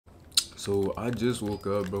So I just woke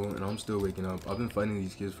up, bro, and I'm still waking up. I've been fighting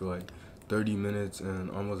these kids for like 30 minutes,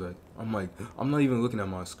 and I'm not even looking at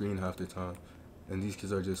my screen half the time. And these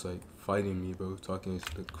kids are just like fighting me, bro, talking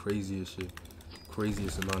the craziest shit,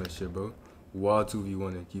 craziest amount of shit, bro. While 2v1,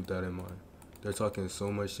 and keep that in mind. They're talking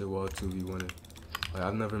so much shit while 2v1. Like,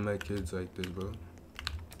 I've never met kids like this, bro.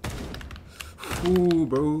 Ooh,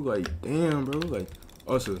 bro, like, damn, bro. Like,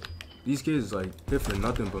 also, these kids, like, hit for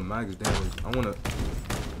nothing but max damage. I wanna...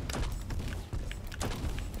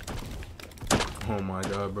 Oh my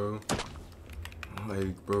god, bro.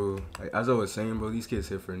 Like, bro, like, as I was saying, bro, these kids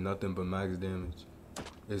hit for nothing but max damage.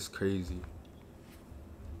 It's crazy.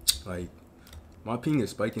 Like, my ping is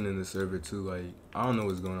spiking in the server, too. Like, I don't know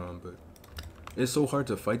what's going on, but it's so hard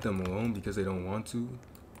to fight them alone because they don't want to.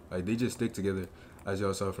 Like, they just stick together, as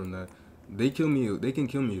y'all saw from that. They can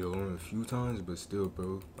kill me alone a few times, but still,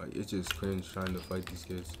 bro, like, it's just cringe trying to fight these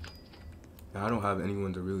kids. And I don't have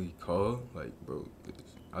anyone to really call. Like, bro,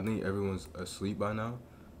 I think everyone's asleep by now.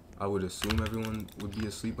 I would assume everyone would be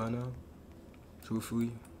asleep by now,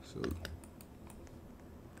 truthfully. So,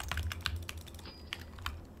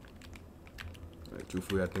 like,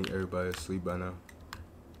 truthfully, I think everybody's asleep by now.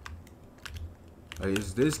 Like,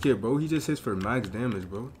 it's this kid, bro. He just hits for max damage,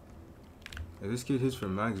 bro. Like, this kid hits for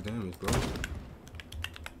max damage, bro.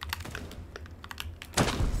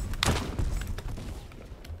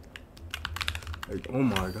 Like, oh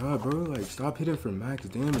my god, bro. Like, stop hitting for max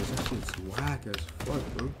damage. That shit's whack as fuck,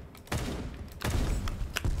 bro.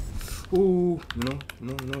 Ooh, no,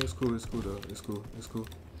 it's cool, though. It's cool.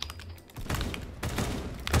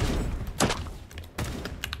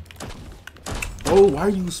 Oh, why are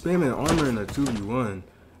you spamming armor in a 2v1?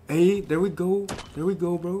 Hey, there we go,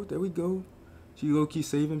 bro. There we go. She low-key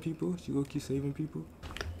saving people.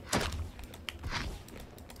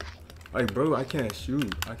 Like, bro, I can't shoot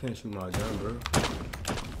my gun, bro.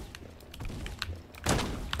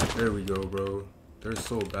 There we go, bro. They're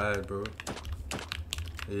so bad, bro.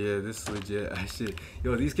 Yeah, this is legit. Shit.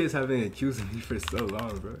 Yo, these kids have been accusing me for so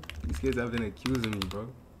long, bro.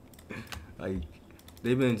 Like,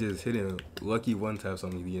 they've been just hitting lucky one-taps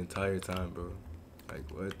on me the entire time, bro. Like,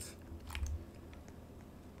 what?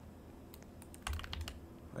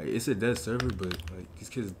 Like, it's a dead server, but, like, these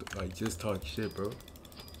kids, like, just talk shit, bro.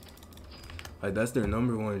 Like, that's their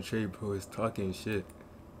 #1 trait, bro, is talking shit.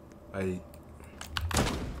 Like,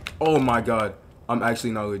 oh my god. I'm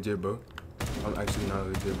actually not legit, bro.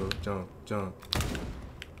 Jump.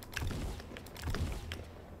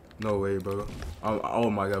 No way, bro.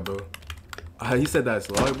 Oh my god, bro. He said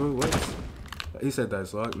that's log, bro? What? He said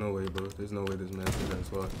that's log? No way, bro. There's no way this man said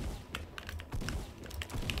that's log.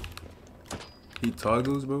 He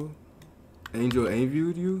toggles, bro? Angel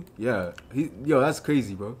aim-viewed you? Yeah. Yo, that's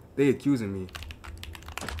crazy, bro. They accusing me.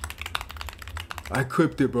 I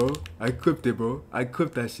clipped it, bro. I clipped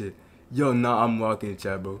that shit. Yo, nah, I'm walking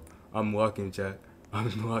chat, bro.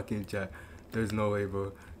 There's no way,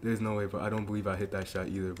 bro. I don't believe I hit that shot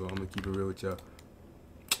either, bro. I'm gonna keep it real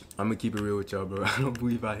with y'all. Bro. I don't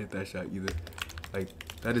believe I hit that shot either. Like,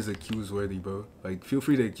 that is accuse-worthy, bro. Like, feel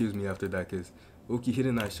free to accuse me after that, because Oki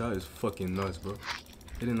hitting that shot is fucking nuts, bro.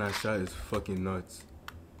 He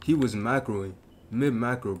was macroing.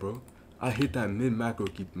 Mid-macro, bro. I hit that mid-macro,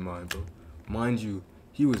 keep in mind, bro. Mind you,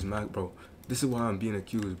 he was bro. This is why I'm being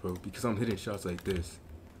accused, bro. Because I'm hitting shots like this.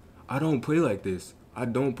 I don't play like this,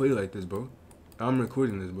 bro. I'm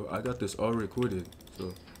recording this, bro. I got this all recorded.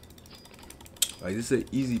 So, like, this is an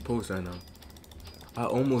easy post right now. I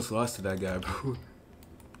almost lost to that guy, bro.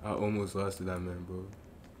 I almost lost to that man, bro.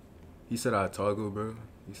 He said I toggle, bro.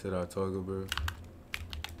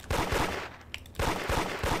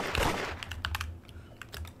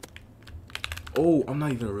 Oh, I'm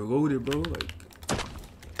not even reloaded, bro.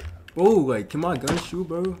 Like, can my gun shoot,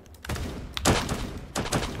 bro?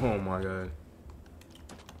 Oh my god.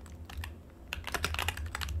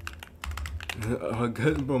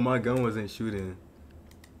 Bro, my gun wasn't shooting.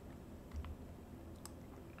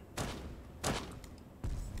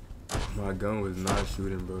 My gun was not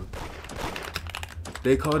shooting, bro.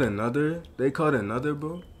 They called another,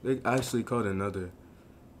 bro. They actually called another.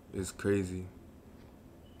 It's crazy.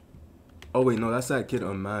 Oh wait, no, that's that kid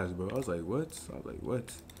unmasked, bro. I was like, what?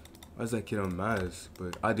 Why is that kid unmasked?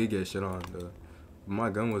 But I did get shit on, though. My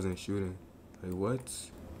gun wasn't shooting. Like, what?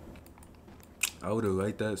 I would have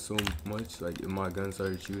liked that so much. Like, if my gun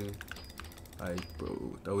started shooting. Like,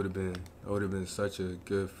 bro, that would have been such a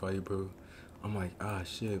good fight, bro. I'm like, ah,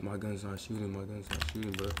 shit, my gun's not shooting, bro.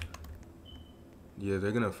 Yeah,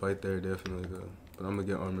 they're gonna fight there, definitely, though. But I'm gonna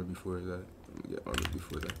get armor before that.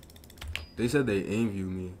 They said they aim view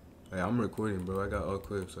me. Like, I'm recording, bro. I got all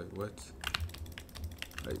clips. Like, what?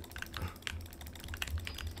 Like,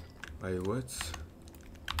 Like, what?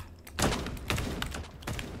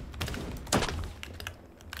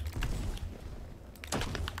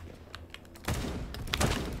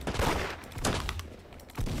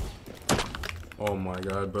 Oh my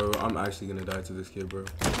god, bro. I'm actually gonna die to this kid, bro.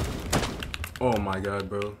 Oh my god,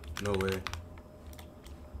 bro. No way.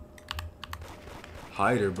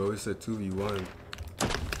 Hider, bro. It's a 2v1.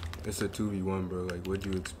 It's a 2v1, bro. Like, what'd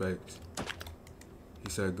you expect? He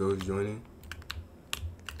said Ghost joining.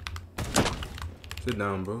 Sit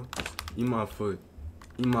down, bro. Eat my foot.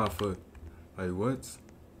 Eat my foot. Like, what?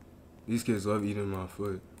 These kids love eating my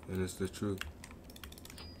foot, and it's the truth.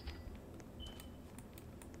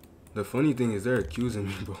 The funny thing is they're accusing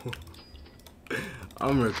me, bro.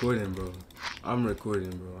 I'm recording, bro. I'm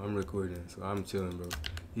recording, so I'm chilling, bro.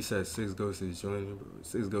 He said 6Ghxst is joining, bro.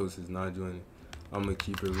 6Ghxst is not joining. I'm gonna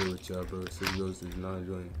keep it real with y'all, bro. 6Ghxst is not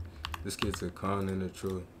joining. This kid's a con and a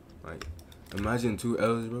troll. Like, imagine 2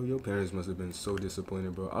 L's, bro. Your parents must have been so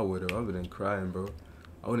disappointed, bro. I would have been crying, bro.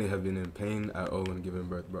 I wouldn't have been in pain at all when giving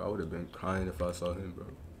birth, bro. I would have been crying if I saw him, bro.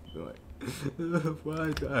 Like,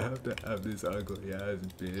 why do I have to have this ugly ass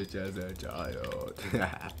bitch as a child?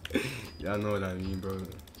 Y'all know what I mean, bro.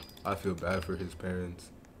 I feel bad for his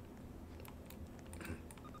parents.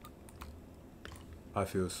 I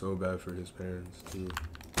feel so bad for his parents, too.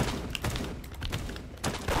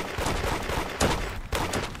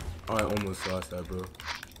 I almost lost that, bro.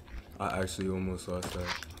 I actually almost lost that.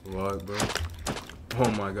 Vlog, bro.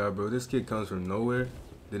 Oh my god, bro. This kid comes from nowhere.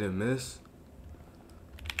 Didn't miss.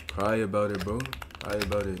 Cry about it, bro. Cry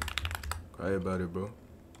about it. Cry about it, bro.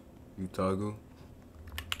 You toggle.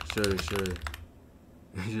 Sure.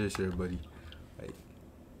 sure, buddy. Like,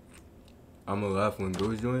 I'ma laugh when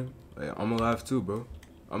Ghost join. Like, I'ma laugh too, bro.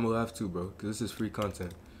 I'ma laugh too, bro. Cause this is free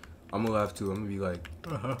content. I'ma laugh too. I'ma be like,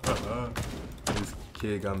 this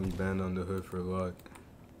kid got me banned on the hood for a lot.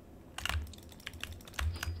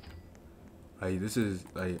 Like, this is,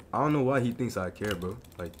 like, I don't know why he thinks I care, bro.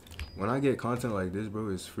 Like, when I get content like this, bro,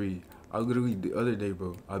 it's free. I literally, the other day,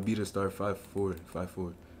 bro, I beat a star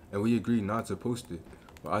 5-4. And we agreed not to post it.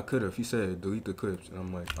 But I could have. He said, delete the clips. And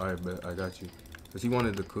I'm like, alright, bet, I got you. Because he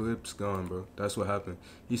wanted the clips gone, bro. That's what happened.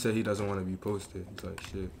 He said he doesn't want to be posted. He's like,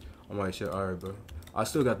 shit. I'm like, shit, alright, bro. I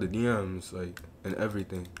still got the DMs, like, and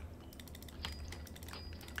everything.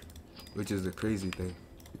 Which is the crazy thing.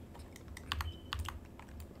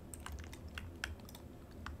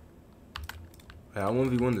 Like, I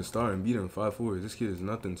 1v1 the star and beat him 5-4. This kid is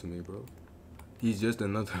nothing to me, bro. He's just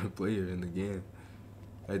another player in the game.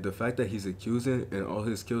 Like, the fact that he's accusing and all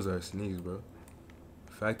his kills are sneaks, bro.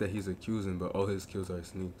 The fact that he's accusing but all his kills are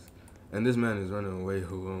sneaks. And this man is running away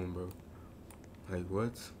alone, bro. Like,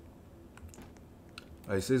 what?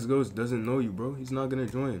 Like, 6Ghxst doesn't know you, bro. He's not gonna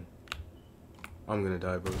join. I'm gonna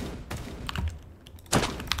die, bro.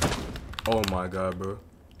 Oh my god, bro.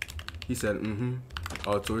 He said,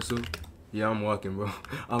 all torso. Yeah, I'm walking, bro.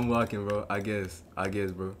 I'm walking, bro. I guess,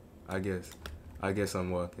 bro. I guess I'm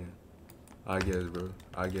walking. I guess, bro.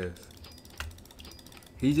 I guess.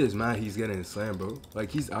 He's just mad he's getting slammed, bro.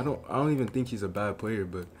 Like, I don't even think he's a bad player,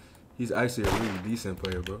 but he's actually a really decent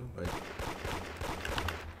player, bro. Like,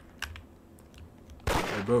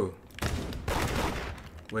 bro.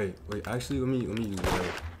 Wait. Actually, let me use that.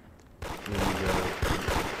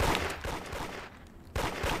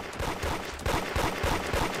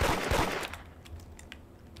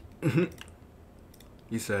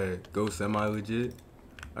 He said, go semi-legit.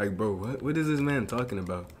 Like, bro, what is this man talking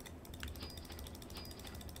about?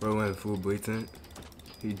 Bro went full blatant.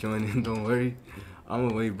 He joined in, don't worry.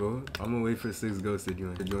 I'ma wait, bro. I'ma wait for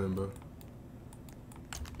 6Ghxst to join, bro.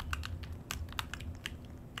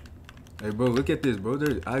 Hey, bro, look at this, bro.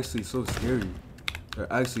 They're actually so scary.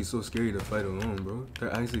 They're actually so scary to fight alone, bro.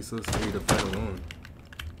 They're actually so scary to fight alone.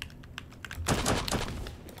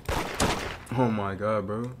 Oh my god,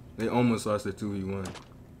 bro. They almost lost the 2v1.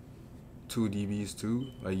 2 DBs too?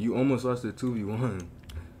 Like, you almost lost the 2v1.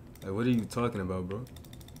 Like, what are you talking about, bro?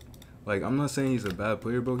 Like, I'm not saying he's a bad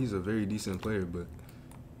player, bro. He's a very decent player, but,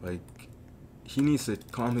 like, he needs to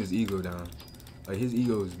calm his ego down. Like, his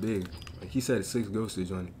ego is big. Like, he said 6Ghxst is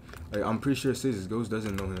joining. Like, I'm pretty sure 6Ghxst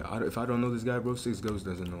doesn't know him. If I don't know this guy, bro, 6Ghxst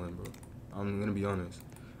doesn't know him, bro. I'm gonna be honest.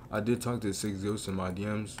 I did talk to 6Ghxst in my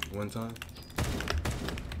DMs one time.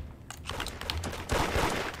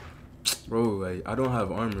 Bro, like, I don't have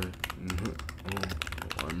armor.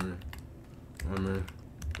 Armor.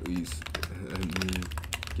 Please let me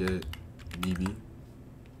get BB.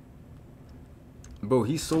 Bro,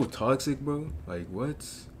 he's so toxic, bro. Like, what?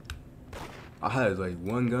 I had, like,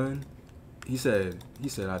 one gun. He said,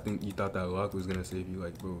 I think you thought that lock was gonna save you.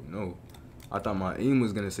 Like, bro, no. I thought my aim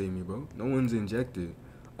was gonna save me, bro. No one's injected.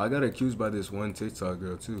 I got accused by this one TikTok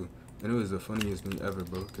girl too, and it was the funniest thing ever,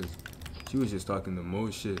 bro. Cause she was just talking the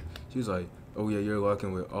most shit. She was like, "Oh yeah, you're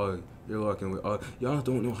locking with all. You're locking with all." Y'all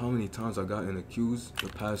don't know how many times I gotten accused the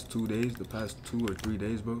past 2 days, the past 2 or 3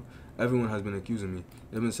 days, bro. Everyone has been accusing me.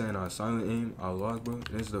 They've been saying I silent aim, I lock, bro.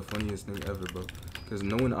 And it's the funniest thing ever, bro. Cause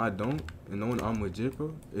knowing I don't and knowing I'm legit,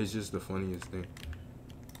 bro, it's just the funniest thing.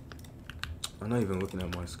 I'm not even looking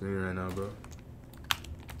at my screen right now, bro.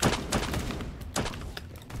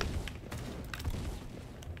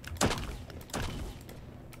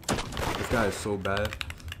 This guy is so bad.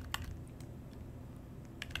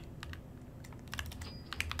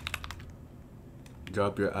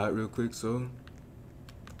 Drop your at real quick, so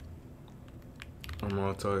I'm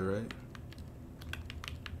all tired, right?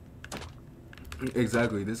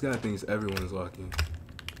 Exactly. This guy thinks everyone's locking.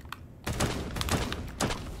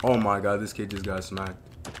 Oh my god, this kid just got smacked.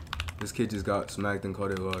 This kid just got smacked and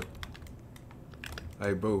called it lock.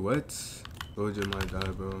 Like, bro, what? Roger might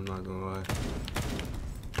die, bro. I'm not gonna lie.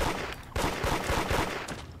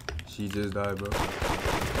 She just died, bro.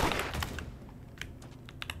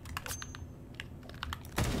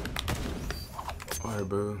 Alright,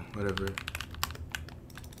 bro. Whatever.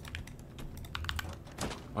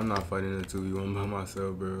 I'm not fighting a 2v1 by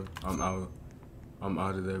myself, bro. I'm out. I'm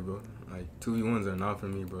out of there, bro. Like, 2v1s are not for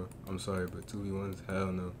me, bro. I'm sorry, but 2v1s, hell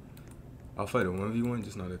no. I'll fight a 1v1,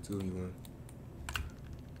 just not a 2v1.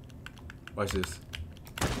 Watch this.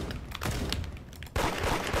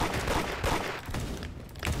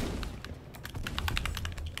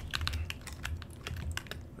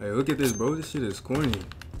 Hey, look at this, bro. This shit is corny.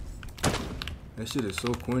 That shit is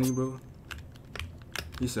so corny, bro.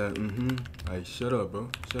 He said, Like, shut up, bro.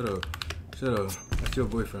 Shut up. Shut up. That's your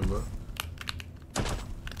boyfriend, bro.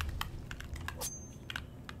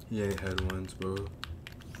 He ain't had ones, bro.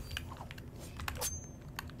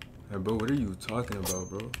 Hey, bro, what are you talking about,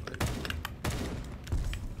 bro?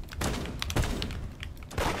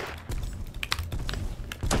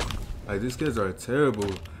 Like, these kids are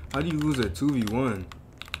terrible. How do you lose a 2v1?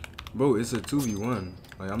 Bro, it's a 2v1.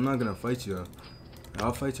 Like, I'm not gonna fight you.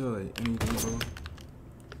 I'll fight you like anything, bro.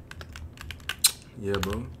 Yeah,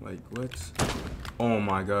 bro. Like, what? Oh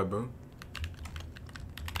my god, bro.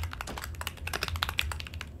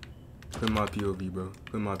 Put my POV, bro.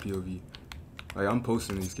 Put my POV. Like, I'm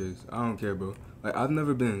posting these kids. I don't care, bro. Like, I've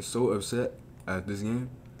never been so upset at this game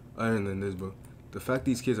other than this, bro. The fact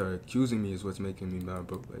these kids are accusing me is what's making me mad,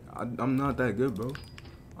 bro. Like, I'm not that good, bro.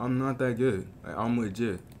 I'm not that good. Like, I'm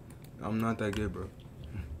legit. I'm not that good, bro.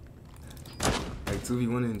 Like,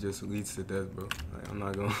 2v1 just leads to death, bro. Like, I'm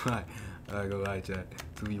not gonna lie. I'm not gonna lie, chat.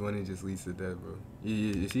 2v1 just leads to death, bro.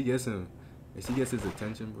 Yeah, if she gets his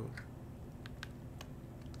attention, bro,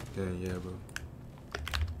 then yeah, bro.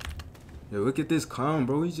 Yo, look at this clown,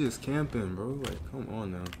 bro. He's just camping, bro. Like, come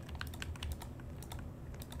on now.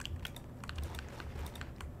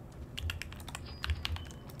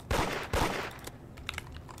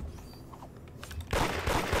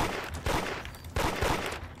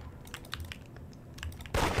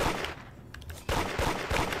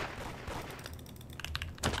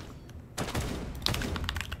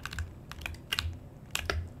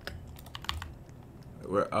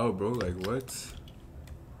 We're out, bro. Like, what?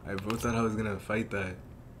 I bro thought I was gonna fight that.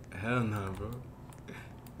 Hell nah, bro.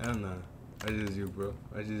 Hell nah. That's just you, bro.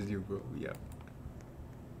 That's just you, bro. We out.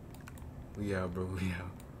 We out, bro. We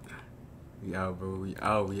out. We out, bro. We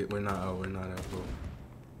out. We're not out. We're not out, bro.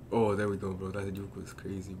 Oh, there we go, bro. That juke was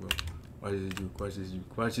crazy, bro. Watch this juke. Watch this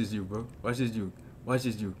juke. Watch this juke, bro. Watch this juke. Watch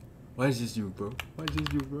this juke. Watch this juke, bro. Watch this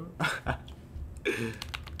juke, bro.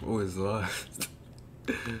 Bro is lost.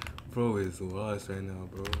 Bro is lost right now,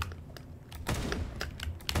 bro.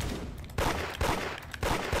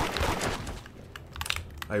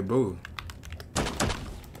 Like, bro.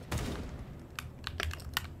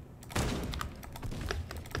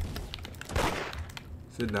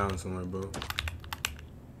 Sit down somewhere, bro.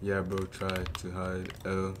 Yeah, bro, try to hide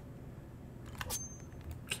L.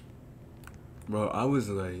 Bro, I was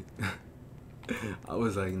like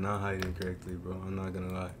not hiding correctly, bro. I'm not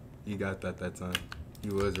gonna lie. You got that time.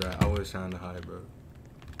 You was right. I was trying to hide, bro.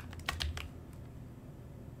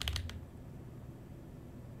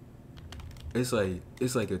 It's like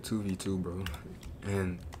a 2v2, bro.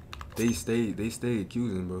 And they stay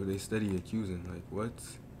accusing, bro. They steady accusing. Like, what?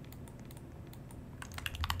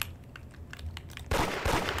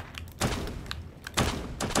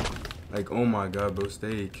 Like, oh my god, bro.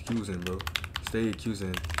 Stay accusing, bro. Stay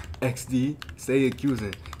accusing. XD, stay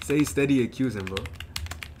accusing. Stay steady accusing, bro.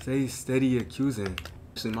 Stay steady accusing.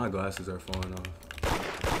 Actually, my glasses are falling off.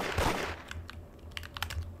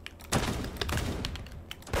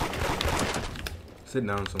 Sit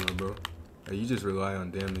down somewhere, bro. Like, you just rely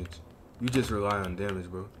on damage. You just rely on damage,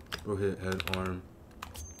 bro. Bro hit head, arm.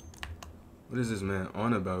 What is this man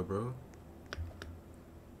on about, bro?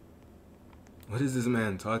 What is this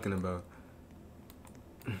man talking about?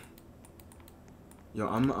 Yo,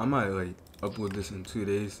 I might like upload this in 2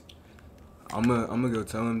 days. I'm gonna go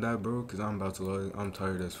tell him that, bro, cause I'm about to log. I'm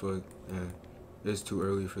tired as fuck, and it's too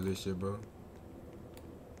early for this shit, bro.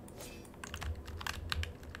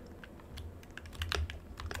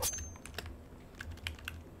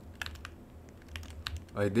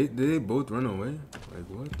 Like, did they both run away? Like,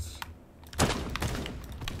 what?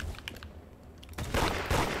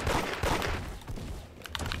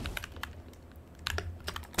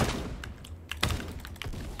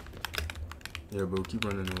 Yeah, bro, keep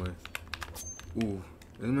running away. Ooh,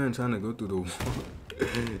 this man trying to go through the wall.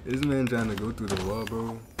 This man trying to go through the wall,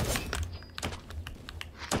 bro.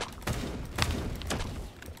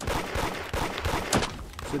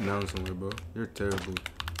 Sit down somewhere, bro. You're terrible.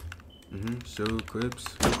 Show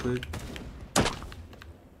clips real quick.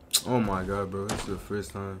 Oh my god, bro. It's the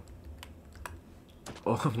first time.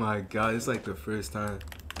 Oh my god, it's like the first time.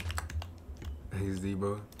 XD,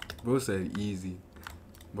 bro. Bro said easy.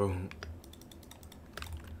 Bro.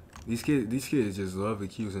 These kids just love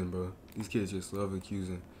accusing, bro. These kids just love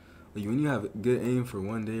accusing. Like, when you have good aim for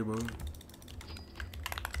one day, bro.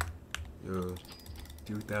 Yo,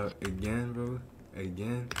 duped out again, bro.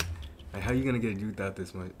 Again. Like, how you gonna get duped out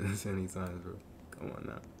this many times, bro? Come on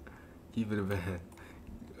now. Keep it a band.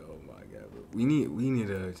 Oh my god, bro. We need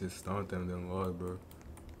to just stomp them log, bro.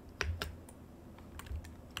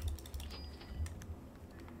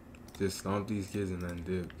 Just stomp these kids and then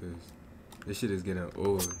dip, cause this shit is getting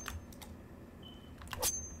old.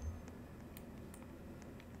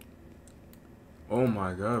 Oh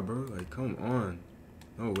my god, bro. Like, come on.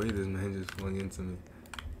 No way this man just flung into me.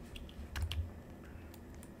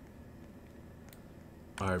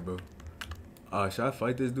 Alright, bro. Should I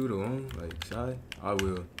fight this dude alone? Like, should I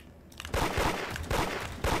will.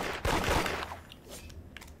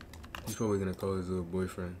 He's probably gonna call his little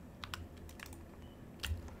boyfriend.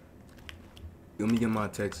 Let me get my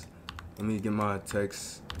text. Let me get my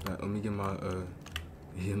text. Let me get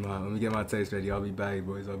my text ready. I'll be back,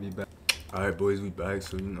 boys. I'll be back. Alright, boys, we back.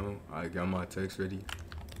 So, you know, I got my text ready.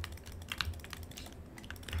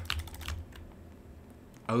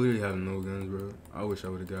 I literally have no guns, bro. I wish I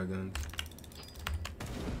would have got guns.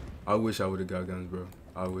 I wish I would have got guns, bro.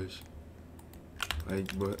 I wish.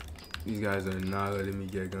 Like, but these guys are not letting me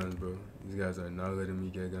get guns, bro. These guys are not letting me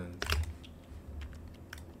get guns.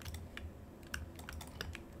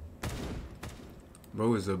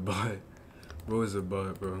 Bro is a bot. Bro is a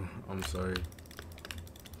bot, bro. I'm sorry.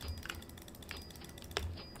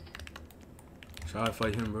 Should I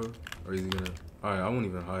fight him, bro? Or is he gonna... Alright, I won't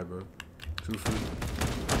even hide, bro. Truthfully.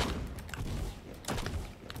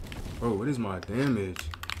 Bro, what is my damage?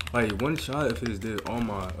 Like, one shot if his did all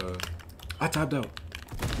my, I tapped out.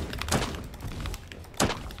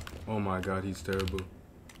 Oh my god, he's terrible.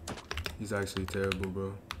 He's actually terrible,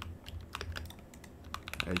 bro.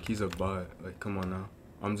 Like, he's a bot. Like, come on now.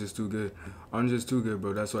 I'm just too good. I'm just too good,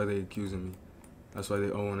 bro. That's why they accusing me. That's why they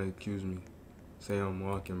all want to accuse me. Say I'm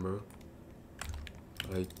walking, bro.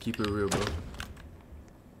 Like, keep it real, bro.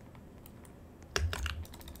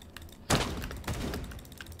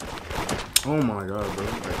 Oh my god, bro.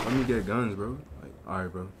 Like, let me get guns, bro. Like,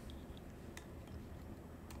 alright, bro.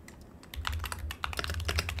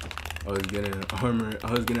 I was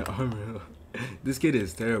getting armor. This kid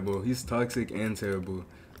is terrible. He's toxic and terrible.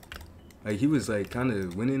 Like, he was, like, kind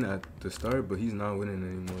of winning at the start, but he's not winning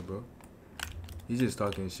anymore, bro. He's just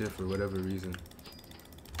talking shit for whatever reason.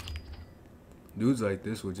 Dudes like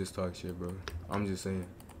this will just talk shit, bro. I'm just saying.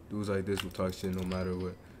 Dudes like this will talk shit no matter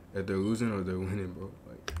what. If they're losing or they're winning, bro.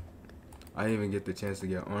 Like, I didn't even get the chance to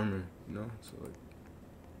get armor, you know? So, like,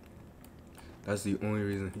 that's the only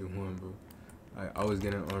reason he won, bro. I was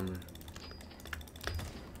getting armor.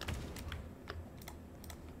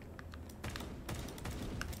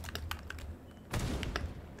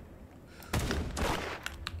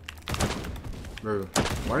 Bro,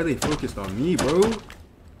 why are they focused on me, bro?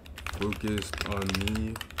 Focused on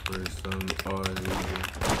me for some odd reason.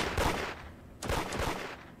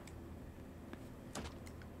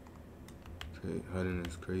 Okay, hiding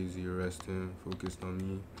is crazy. Arrest him. Focused on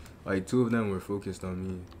me. Like, 2 of them were focused on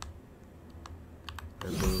me.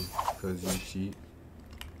 Hey, bro, because you cheat.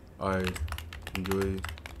 Alright, enjoy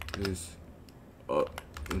this.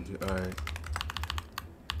 Alright.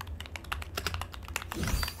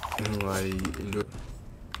 Like, enjoy.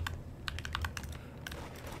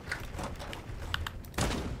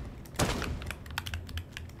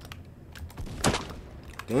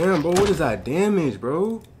 Damn, bro, what is that damage,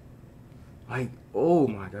 bro? Like, oh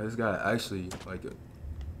my god, this guy actually, like,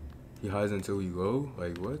 he hides until we low?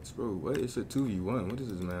 Like, what, bro? What? It's a 2v1. What is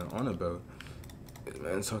this man on about? This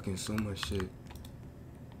man's talking so much shit.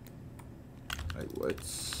 Like, what?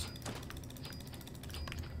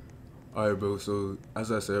 Alright, bro, so,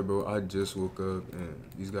 as I said, bro, I just woke up, and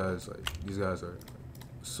these guys are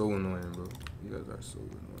so annoying, bro. These guys are so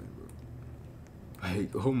annoying, bro.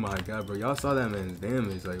 Like, oh my god, bro, y'all saw that man's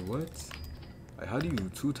damage. Like, what? Like, how do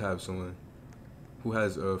you two-tap someone who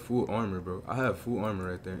has full armor, bro? I have full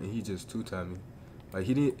armor right there, and he just two-tapped me. Like,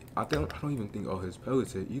 he didn't, I don't even think all his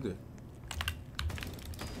pellets hit either.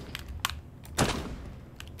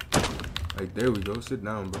 Like, there we go, sit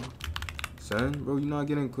down, bro. Son, bro, you're not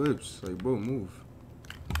getting clips. Like, bro, move.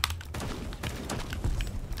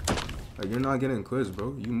 Like, you're not getting clips,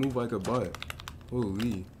 bro. You move like a bot.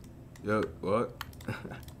 Holy. Yo, what?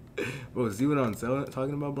 Bro, see what I'm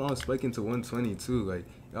talking about, bro? I'm spiking to 120 too. Like,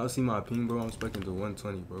 y'all see my ping, bro? I'm spiking to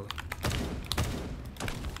 120, bro.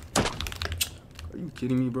 Are you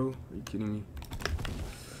kidding me, bro? Are you kidding me?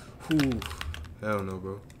 Whew. Hell no,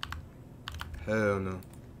 bro. Hell no.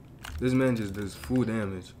 This man just does full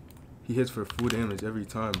damage. He hits for full damage every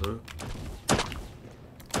time, bro.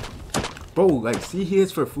 Bro, like, see, he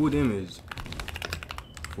hits for full damage.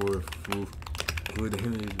 For full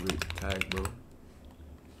damage with tag, bro.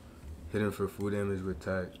 Hitting for full damage with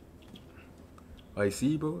tag. Like,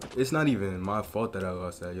 see, bro? It's not even my fault that I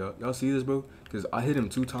lost that, y'all. Y'all see this, bro? Because I hit him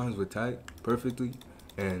 2 times with tag perfectly.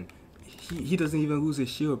 And he doesn't even lose his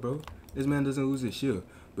shield, bro. This man doesn't lose his shield.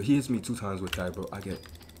 But he hits me 2 times with tag, bro. I get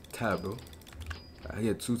tab, bro. I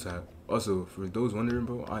get 2 tab. Also, for those wondering,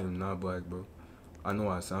 bro, I am not black, bro. I know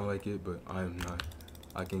I sound like it, but I am not.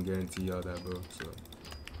 I can guarantee y'all that, bro. So,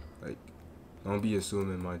 like, don't be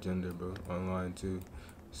assuming my gender, bro. Online, too.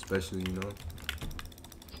 Especially, you know.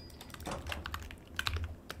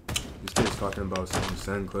 This kid's talking about some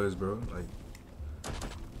send clothes, bro. Like,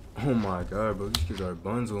 oh my god, bro. These kids are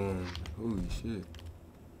buns on. Holy shit.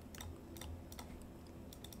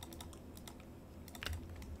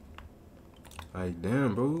 Like,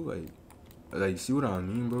 damn, bro. Like, see what I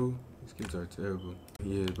mean, bro? These kids are terrible.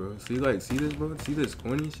 Yeah, bro. See, like, see this, bro? See this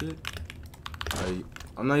corny shit? Like,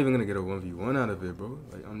 I'm not even gonna get a 1v1 out of it, bro.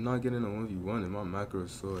 Like, I'm not getting a 1v1, and my macro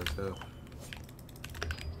is slow as hell.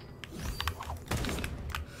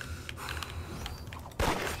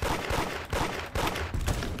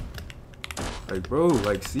 Like, bro,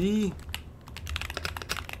 like, see?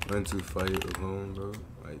 Learn to fight alone, bro.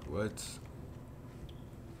 Like, what?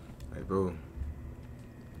 Like, bro.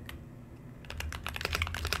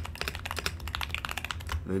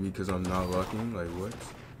 Maybe because I'm not locking? Like, what?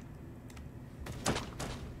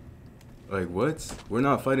 Like, what? We're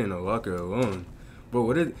not fighting a locker alone. Bro,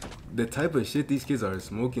 what are the type of shit these kids are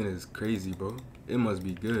smoking is crazy, bro. It must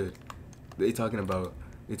be good. They talking about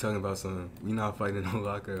something. We not fighting a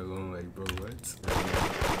locker alone. Like, bro, what?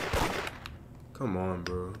 Come on,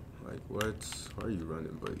 bro. Like, what? Why are you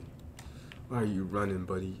running, buddy? Why are you running,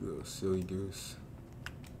 buddy, you little silly goose?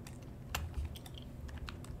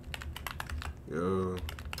 Yo,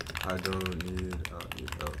 I need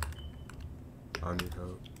help. I need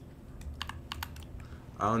help.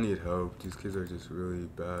 I don't need help. These kids are just really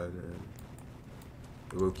bad, and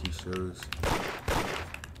it low-key shows.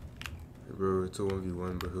 Hey, bro, it's a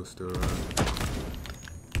 1v1, but he'll still run.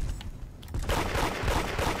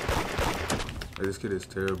 Hey, this kid is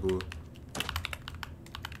terrible.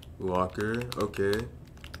 Locker, okay.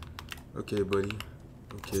 Okay, buddy.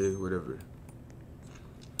 Okay, whatever.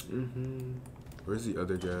 Where's the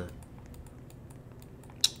other guy?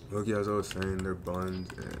 Okay, as I was saying, they're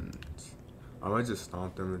buns, and I might just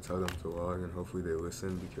stomp them and tell them to log, and hopefully they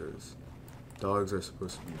listen, because dogs are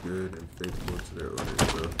supposed to be good and faithful to their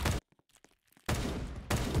owners, bro.